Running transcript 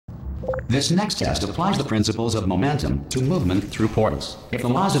This next test applies the principles of momentum to movement through portals. If the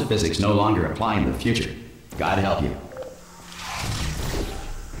laws of physics no longer apply in the future, God help you.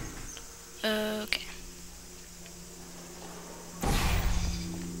 Okay.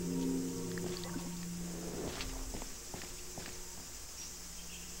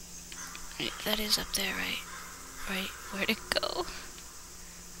 Wait, that is up there, right? Right, where'd it go?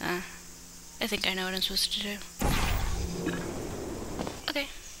 I think I know what I'm supposed to do. Okay.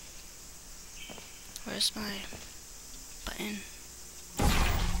 Where's my button?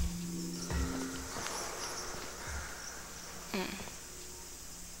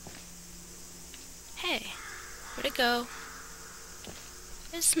 Hey, where'd it go?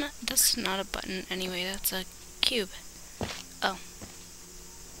 That's not a button anyway, that's a cube. Oh.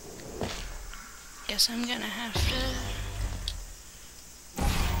 Guess I'm gonna have to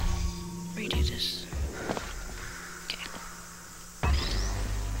redo this. Okay.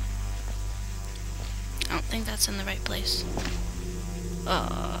 I don't think that's in the right place.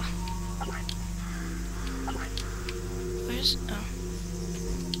 Where's... oh.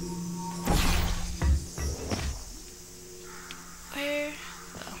 Where...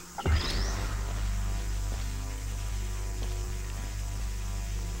 oh.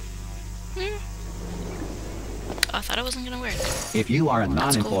 Oh, I thought it wasn't gonna work. If you are a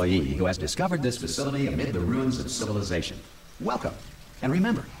non-employee who has discovered this facility amid the ruins of civilization, welcome. And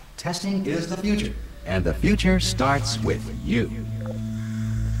remember, testing is the future, and the future starts with you.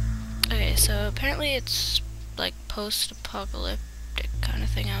 Okay, so apparently it's like post-apocalyptic kind of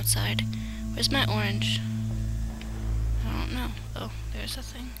thing outside. Where's my orange? I don't know. Oh, there's a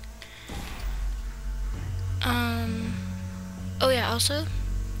thing. Oh yeah, also,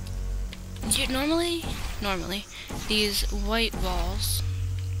 normally, these white walls,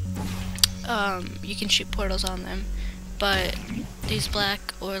 you can shoot portals on them, but these black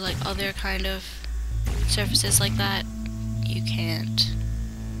or like other kind of surfaces like that, you can't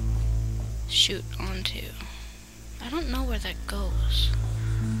shoot onto. I don't know where that goes.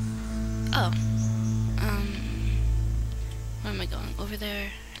 Oh. Where am I going? Over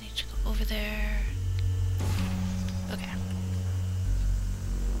there. I need to go over there. Okay.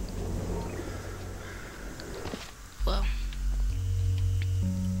 Well.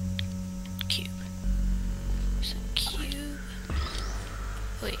 Cube. There's a cube.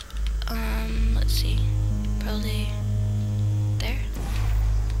 Wait. Let's see. Probably there?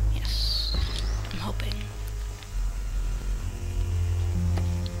 Yes. I'm hoping.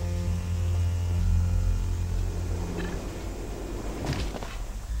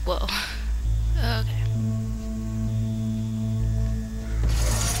 Whoa. Okay.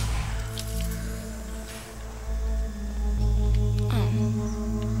 Oh.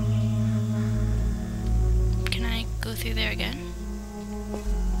 Can I go through there again?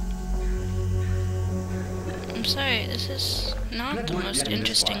 I'm sorry, this is not the most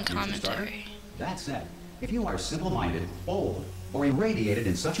interesting commentary. That said, if you are simple-minded, old, or irradiated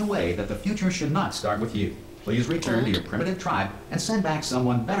in such a way that the future should not start with you, please return to your primitive tribe and send back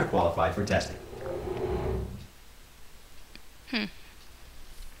someone better qualified for testing.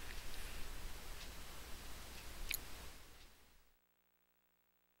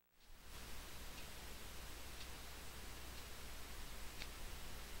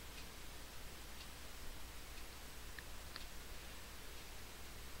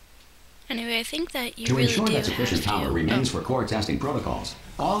 Anyway, I think that you to really ensure do that sufficient have power to... remains for core testing protocols,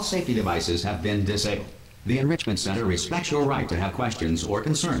 all safety devices have been disabled. The Enrichment Center respects your right to have questions or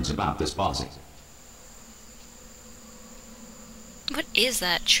concerns about this policy. What is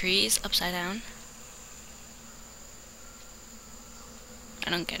that? Trees upside down?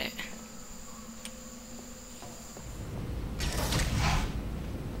 I don't get it.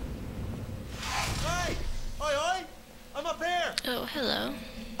 Hey! Oi! I'm up here! Oh, hello.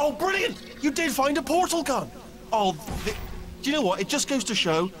 Oh, brilliant! You did find a portal gun! Oh, do you know what? It just goes to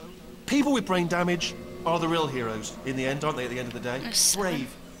show, people with brain damage are the real heroes in the end, aren't they, at the end of the day? Yes.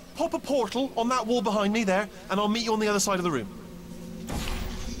 Brave. Pop a portal on that wall behind me there, and I'll meet you on the other side of the room.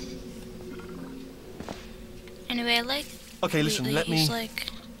 Anyway, I like... Okay, listen, let me like...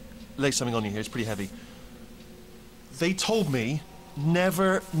 lay something on you here. It's pretty heavy. They told me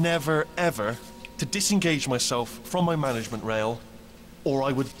never, never, ever to disengage myself from my management rail or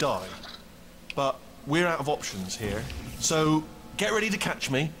I would die. But we're out of options here. So get ready to catch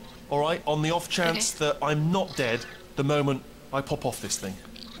me, all right, on the off chance that I'm not dead the moment I pop off this thing.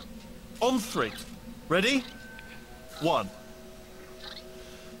 On 3. Ready? 1,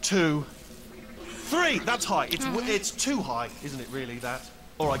 2, 3. That's high. It's too high, isn't it, really, that?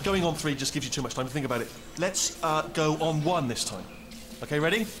 All right, going on 3 just gives you too much time to think about it. Let's go on 1 this time. Okay,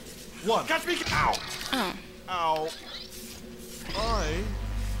 ready? one. Catch me! Ow! Oh. Ow!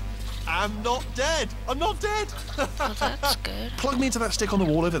 I am not dead. I'm not dead. Well, that's good. Plug me into that stick on the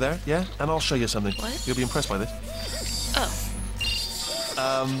wall over there, yeah, and I'll show you something. What? You'll be impressed by this.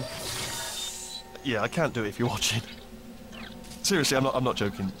 Oh. Yeah, I can't do it if you're watching. Seriously, I'm not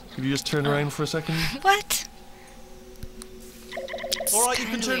joking. Could you just turn around for a second? What? All right, you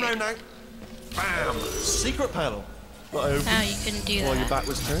can turn around now. Bam! Secret panel. Not open. Oh, you couldn't do While that. your back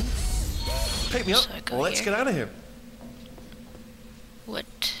was turned. Pick me up. So I go Let's here. get out of here.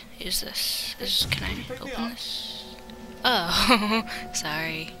 What is this? Can I pick me open up? this? Oh,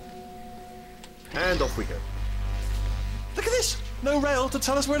 sorry. And off we go. Look at this! No rail to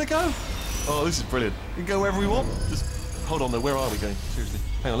tell us where to go. Oh, this is brilliant. We can go wherever we want. Just hold on though. Where are we going? Seriously.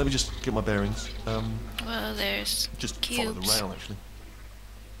 Hang on. Let me just get my bearings. Well, there's Just cubes. follow the rail actually.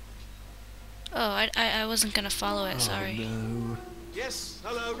 Oh, I wasn't gonna follow it. Sorry. No. Yes.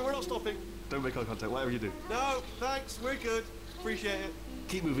 Hello. No, we're not stopping. Don't make eye contact. Whatever you do. No. Thanks. We're good. Appreciate it.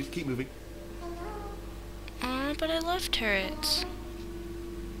 Keep moving. Keep moving. But I love turrets.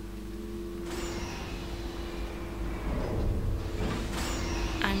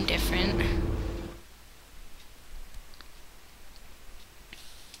 I'm different.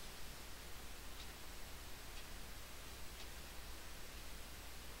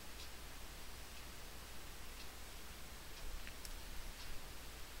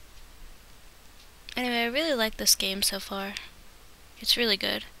 Anyway, I really like this game so far. It's really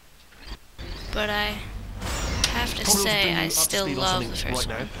good. But I have to Probably say, bring you I up to still speed on love something the first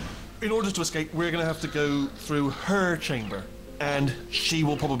right one. now. In order to escape, we're going to have to go through her chamber, and she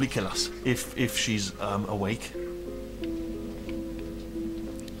will probably kill us if she's awake.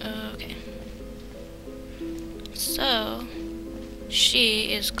 Okay. So,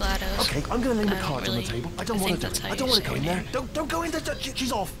 she is GLaDOS. Okay, I'm going to lay my I don't cards on the really- table. I don't I want think to that's do it. how I don't you want to say go in her there. name. Don't go in there.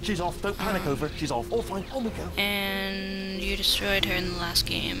 She's off. She's off. Don't panic over. She's off. All fine. On we go. And you destroyed her in the last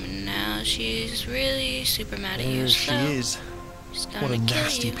game, and now she's really super mad at you. There she So is. she's What gonna a kill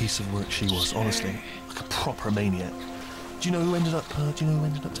nasty you. piece of work she was, Sure. honestly. Like a proper maniac. Do you know who ended up? Taking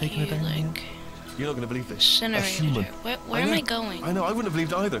her You down? like You're not going to believe this. A incinerated human. her. Where am know. I going? I know. I wouldn't have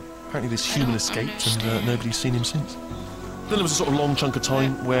believed either. Apparently, this I human don't escaped, and understand. nobody's seen him since. Then there was a sort of long chunk of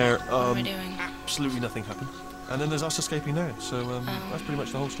time where What am I doing? absolutely nothing happened, and then there's us escaping now. So that's pretty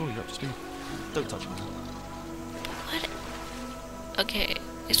much the whole story. You're up to speed. Don't touch me. What? Okay,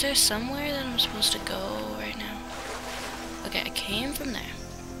 is there somewhere that I'm supposed to go right now? Okay, I came from there.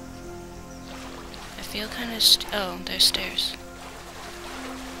 I feel kind of oh, there's stairs.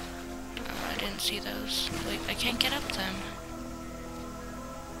 Oh, I didn't see those. Wait, I can't get up them.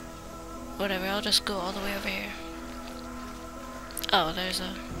 Whatever, I'll just go all the way over here. Oh, there's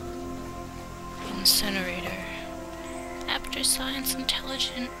a incinerator. After science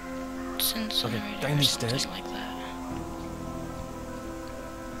intelligence incinerator down or these something stairs. like that.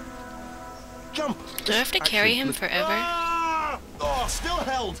 Jump! Do I have to carry him look- forever? Ah! Oh, still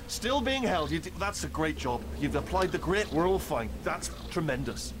held. Still being held. That's a great job. You've applied the grit. We're all fine. That's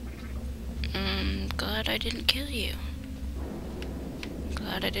tremendous. Glad I didn't kill you.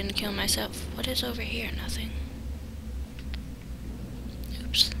 Glad I didn't kill myself. What is over here? Nothing.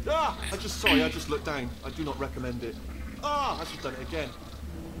 Oops. Ah! I just looked down. I do not recommend it. Ah! I've just done it again.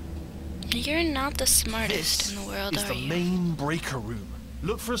 You're not the smartest This in the world, is are the you? main breaker room.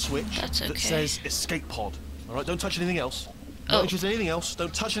 Look for a switch That's that okay. says escape pod. All right, don't touch anything else. Oh. Not interested in anything else.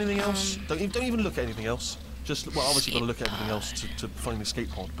 Don't touch anything else. Don't even look at anything else. Just well, obviously you've got to look at everything else to find the escape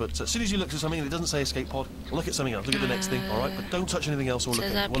pod. But as soon as you look at something and it doesn't say escape pod, look at something else. Look at the next thing. All right, but don't touch anything else or look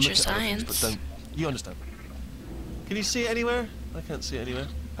says at it. Well, look at aperture other things, but science. don't. You understand? Can you see it anywhere? I can't see it anywhere.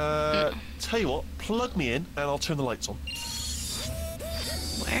 Tell you what, plug me in and I'll turn the lights on.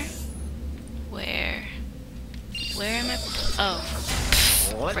 Where? Where am I?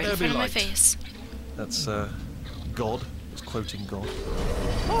 Oh, Let right there in be front of my light. face. That's God. It's quoting God.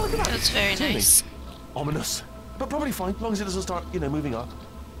 Oh, look at that. That's very Tiny. nice. Ominous. But probably fine, as long as it doesn't start, moving up.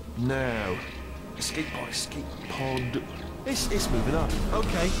 Now. Escape pod. It's moving up.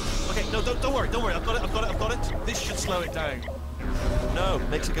 Okay. No, don't worry. I've got it. This should slow it down. No,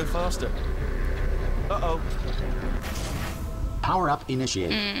 makes it go faster. Uh-oh. Power up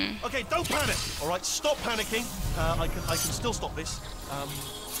initiated. Okay, don't panic. All right, stop panicking. I can still stop this.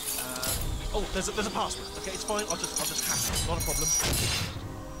 Oh, there's a password. Okay, it's fine. I'll just hack it. Not a problem. C.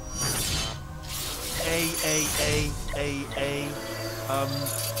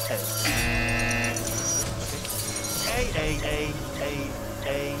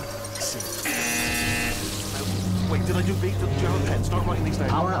 Wait, did I do B? Do you have a pen? Start writing these down.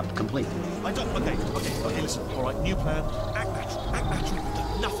 Power up complete. I don't. Okay. Listen. All right. New plan. Act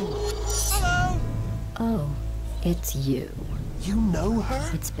natural. Nothing wrong. It's you. You know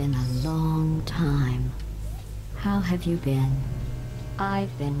her? It's been a long time. How have you been?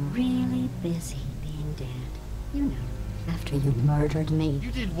 I've been really busy being dead. You know, after you murdered me.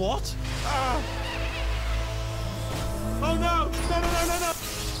 You did what? Oh no! No, no, no, no, no!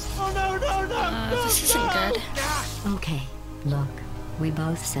 Oh no, no, no! This isn't good. Okay, look. We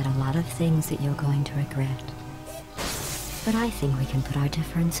both said a lot of things that you're going to regret. But I think we can put our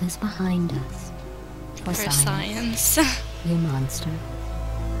differences behind us. For science. You monster.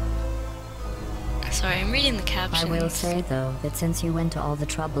 Sorry, I'm reading the captions. I will say, though, that since you went to all the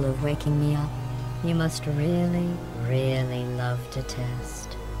trouble of waking me up, you must really, really love to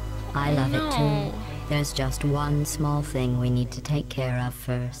test. I love it too. There's just one small thing we need to take care of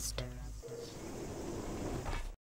first.